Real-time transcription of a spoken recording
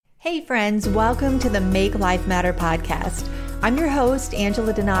Hey friends, welcome to the Make Life Matter podcast. I'm your host,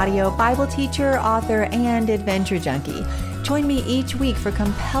 Angela Donadio, Bible teacher, author, and adventure junkie. Join me each week for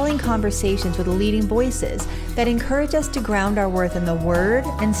compelling conversations with leading voices that encourage us to ground our worth in the Word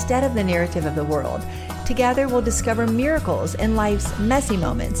instead of the narrative of the world. Together, we'll discover miracles in life's messy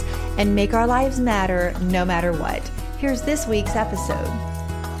moments and make our lives matter no matter what. Here's this week's episode.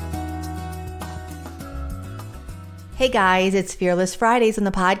 Hey guys, it's Fearless Fridays on the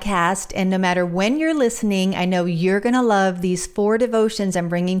podcast, and no matter when you're listening, I know you're going to love these 4 devotions I'm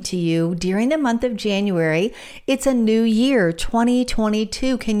bringing to you during the month of January. It's a new year,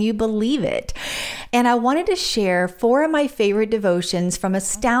 2022. Can you believe it? And I wanted to share 4 of my favorite devotions from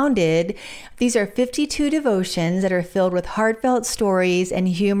Astounded. These are 52 devotions that are filled with heartfelt stories and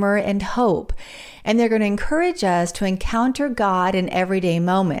humor and hope. And they're going to encourage us to encounter God in everyday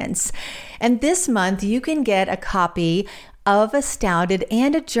moments. And this month, you can get a copy of Astounded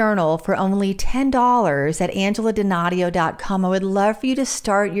and a journal for only $10 at angeladonadio.com. I would love for you to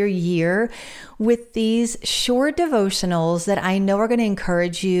start your year with these short devotionals that I know are going to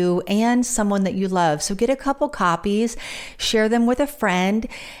encourage you and someone that you love. So get a couple copies, share them with a friend,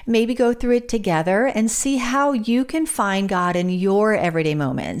 maybe go through it together and see how you can find God in your everyday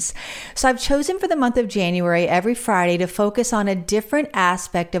moments. So I've chosen for the month of January every Friday to focus on a different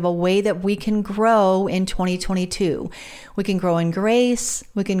aspect of a way that we can grow in 2022. We can grow in grace,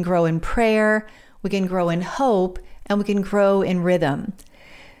 we can grow in prayer, we can grow in hope, and we can grow in rhythm.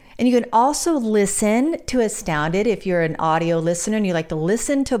 And you can also listen to Astounded if you're an audio listener and you like to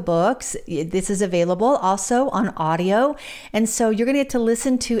listen to books. This is available also on audio. And so you're going to get to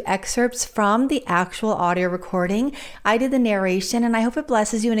listen to excerpts from the actual audio recording. I did the narration, and I hope it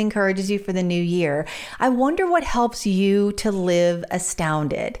blesses you and encourages you for the new year. I wonder what helps you to live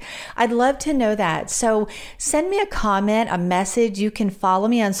astounded. I'd love to know that. So send me a comment, a message. You can follow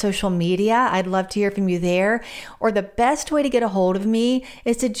me on social media. I'd love to hear from you there. Or the best way to get a hold of me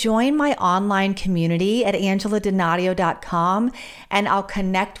is to join my online community at angeladonadio.com, and I'll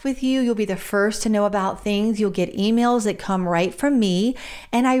connect with you. You'll be the first to know about things. You'll get emails that come right from me,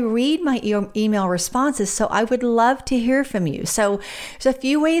 and I read my email responses, so I would love to hear from you. So there's a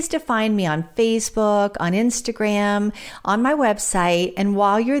few ways to find me on Facebook, on Instagram, on my website, and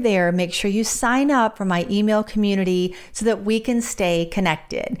while you're there, make sure you sign up for my email community so that we can stay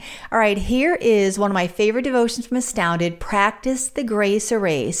connected. All right, here is one of my favorite devotions from Astounded, Practice the Grace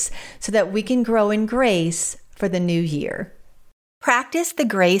Erase, so that we can grow in grace for the new year. Practice the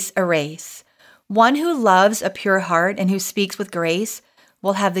grace erase. One who loves a pure heart and who speaks with grace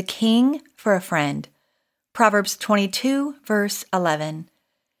will have the King for a friend. Proverbs 22, verse 11.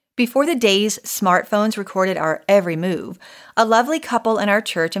 Before the days smartphones recorded our every move, a lovely couple in our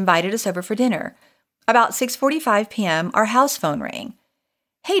church invited us over for dinner. About 6:45 p.m., our house phone rang.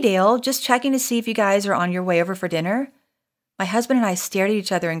 "Hey Dale, just checking to see if you guys are on your way over for dinner." My husband and I stared at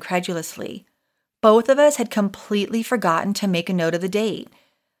each other incredulously. Both of us had completely forgotten to make a note of the date.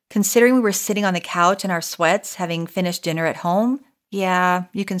 Considering we were sitting on the couch in our sweats, having finished dinner at home, yeah,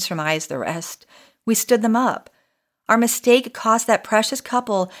 you can surmise the rest. We stood them up. Our mistake cost that precious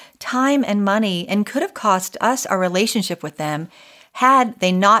couple time and money and could have cost us our relationship with them had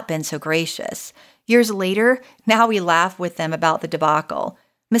they not been so gracious. Years later, now we laugh with them about the debacle.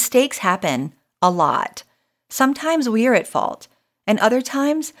 Mistakes happen a lot. Sometimes we are at fault, and other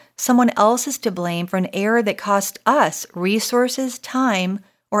times someone else is to blame for an error that cost us resources, time,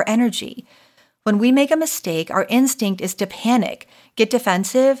 or energy. When we make a mistake, our instinct is to panic, get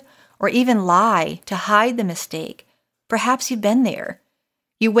defensive, or even lie to hide the mistake. Perhaps you've been there.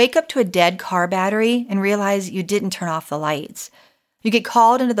 You wake up to a dead car battery and realize you didn't turn off the lights. You get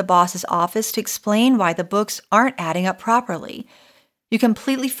called into the boss's office to explain why the books aren't adding up properly. You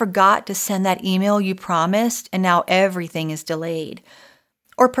completely forgot to send that email you promised, and now everything is delayed.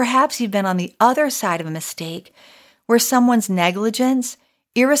 Or perhaps you've been on the other side of a mistake where someone's negligence,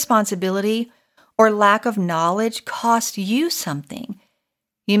 irresponsibility, or lack of knowledge cost you something.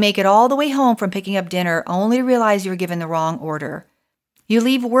 You make it all the way home from picking up dinner only to realize you were given the wrong order. You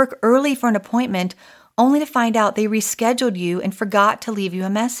leave work early for an appointment only to find out they rescheduled you and forgot to leave you a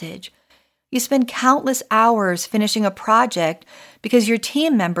message. You spend countless hours finishing a project because your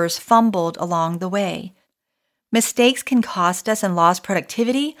team members fumbled along the way. Mistakes can cost us in lost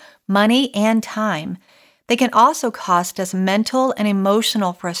productivity, money, and time. They can also cost us mental and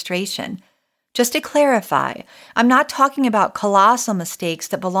emotional frustration. Just to clarify, I'm not talking about colossal mistakes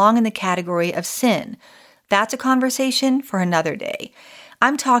that belong in the category of sin. That's a conversation for another day.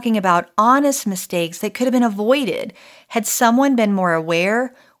 I'm talking about honest mistakes that could have been avoided had someone been more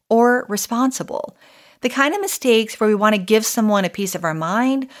aware or responsible. The kind of mistakes where we want to give someone a piece of our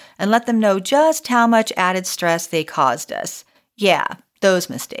mind and let them know just how much added stress they caused us. Yeah, those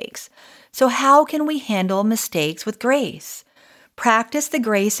mistakes. So how can we handle mistakes with grace? Practice the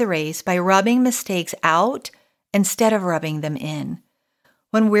grace erase by rubbing mistakes out instead of rubbing them in.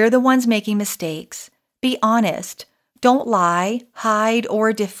 When we're the ones making mistakes, be honest. Don't lie, hide,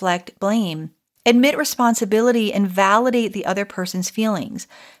 or deflect blame. Admit responsibility and validate the other person's feelings.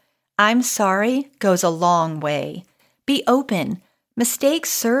 I'm sorry goes a long way. Be open.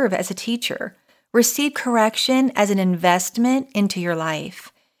 Mistakes serve as a teacher. Receive correction as an investment into your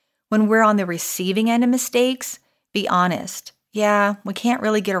life. When we're on the receiving end of mistakes, be honest. Yeah, we can't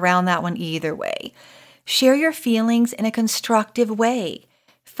really get around that one either way. Share your feelings in a constructive way.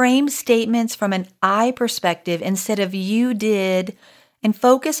 Frame statements from an I perspective instead of you did, and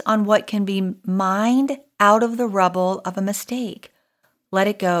focus on what can be mined out of the rubble of a mistake. Let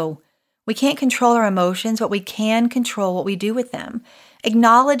it go. We can't control our emotions, but we can control what we do with them.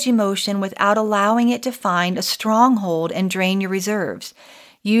 Acknowledge emotion without allowing it to find a stronghold and drain your reserves.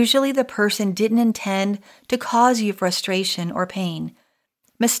 Usually the person didn't intend to cause you frustration or pain.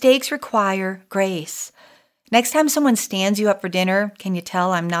 Mistakes require grace. Next time someone stands you up for dinner, can you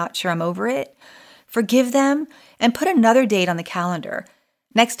tell I'm not sure I'm over it? Forgive them and put another date on the calendar.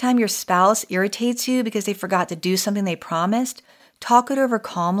 Next time your spouse irritates you because they forgot to do something they promised, talk it over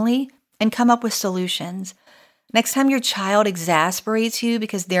calmly and come up with solutions. Next time your child exasperates you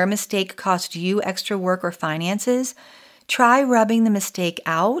because their mistake cost you extra work or finances, try rubbing the mistake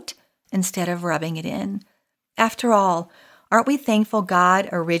out instead of rubbing it in. After all, aren't we thankful God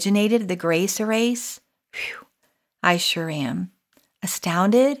originated the grace erase? Whew, I sure am.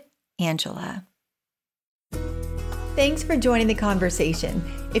 Astounded, Angela. Thanks for joining the conversation.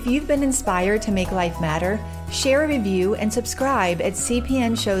 If you've been inspired to make life matter, share a review and subscribe at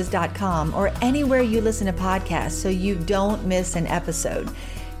cpnshows.com or anywhere you listen to podcasts so you don't miss an episode.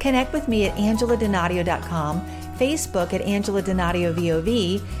 Connect with me at angeladonadio.com, Facebook at Angela Donadio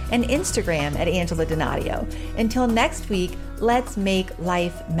VOV, and Instagram at Angela Donadio. Until next week, let's make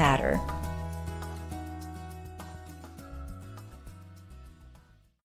life matter.